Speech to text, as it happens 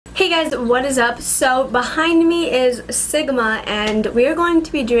Guys, what is up? So behind me is Sigma, and we're going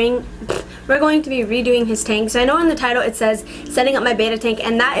to be redoing his tank. So I know in the title it says setting up my beta tank,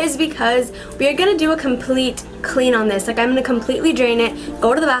 and that is because we are gonna do a complete clean on this. Like, I'm gonna completely drain it,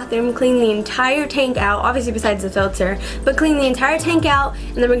 go to the bathroom, clean the entire tank out, obviously besides the filter, but clean the entire tank out,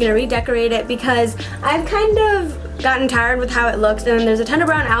 and then we're gonna redecorate it because I've kind of gotten tired with how it looks, and there's a ton of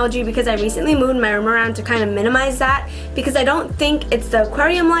brown algae because I recently moved my room around to kind of minimize that, because I don't think it's the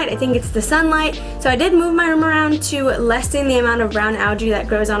aquarium light, I think it's the sunlight. So I did move my room around to lessen the amount of brown algae that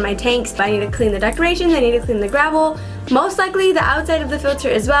grows on my tanks. But I need to clean the decorations, I need to clean the gravel, most likely the outside of the filter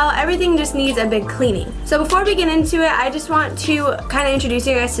as well. Everything just needs a big cleaning. So before we get into it, I just want to kind of introduce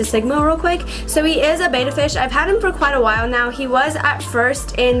you guys to Sigma real quick. So he is a beta fish. I've had him for quite a while now. He was at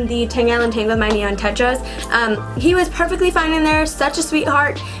first in the Tang Island tank with my neon tetras. He was perfectly fine in there, such a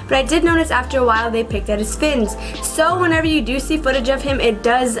sweetheart, but I did notice after a while they picked at his fins. So whenever you do see footage of him, it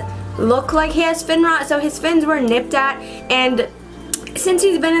does look like he has fin rot. So his fins were nipped at, and since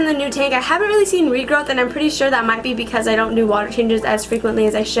he's been in the new tank, I haven't really seen regrowth, and I'm pretty sure that might be because I don't do water changes as frequently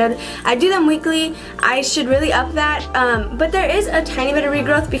as I should. I do them weekly. I should really up that, but there is a tiny bit of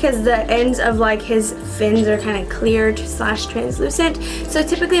regrowth because the ends of like his fins are kind of cleared / translucent. So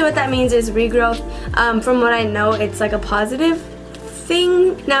typically what that means is regrowth. From what I know, it's like a positive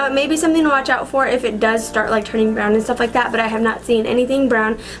thing. Now, it may be something to watch out for if it does start like turning brown and stuff like that, but I have not seen anything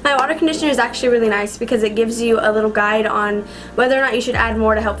brown. My water conditioner is actually really nice because it gives you a little guide on whether or not you should add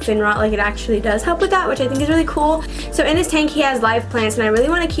more to help fin rot. Like, it actually does help with that, which I think is really cool. So in his tank he has live plants, and I really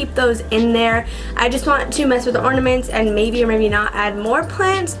want to keep those in there. I just want to mess with the ornaments and maybe or maybe not add more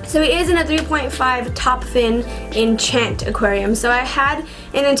plants. So he is in a 3.5 top fin enchant aquarium. So I had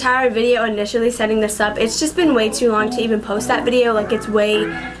an entire video initially setting this up. It's just been way too long to even post that video. Like, it's way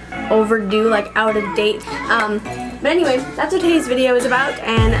overdue, like out of date. But anyway, that's what today's video is about,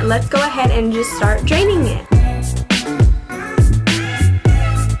 and let's go ahead and just start draining it.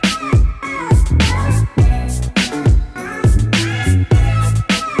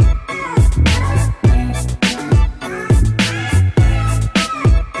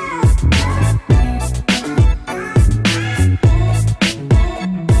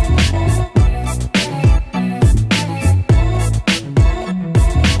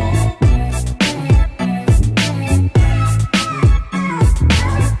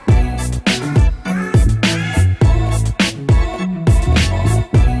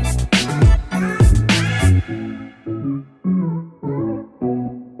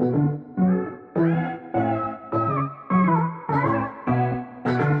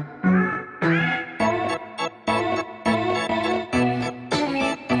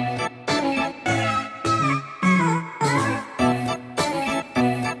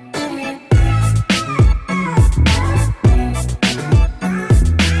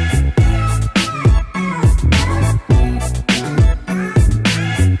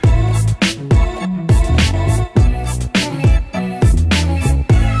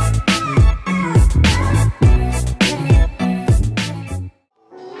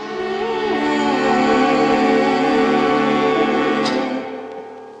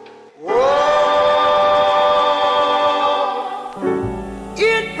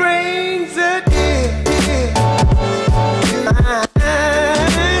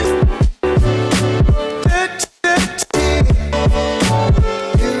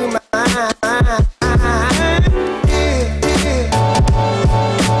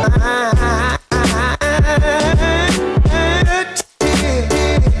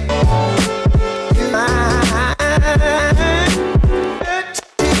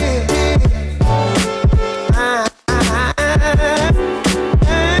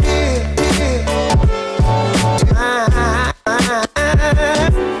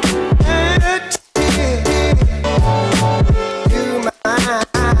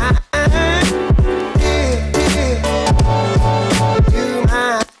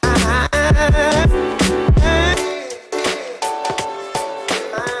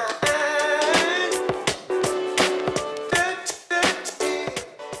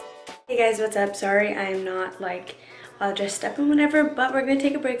 Hey guys, what's up? Sorry I'm not like all dressed up and whatever, but we're gonna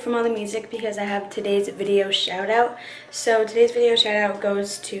take a break from all the music because I have today's video shout out. So today's video shout out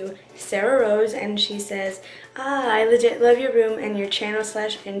goes to Sarah Rose, and she says, I legit love your room and your channel /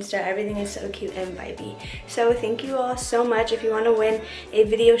 Insta. Everything is so cute and vibey. So thank you all so much. If you want to win a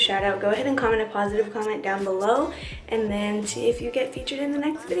video shout out, go ahead and comment a positive comment down below and then see if you get featured in the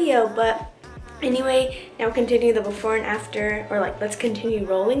next video. But anyway, now continue the before and after, or like let's continue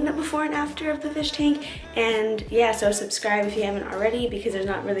rolling the before and after of the fish tank. And yeah, so subscribe if you haven't already, because there's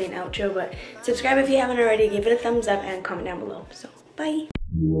not really an outro, but subscribe if you haven't already, give it a thumbs up and comment down below. So bye.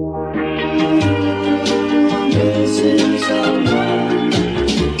 Missing someone.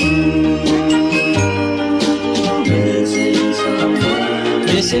 Missing someone.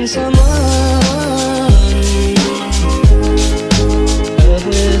 Missing someone.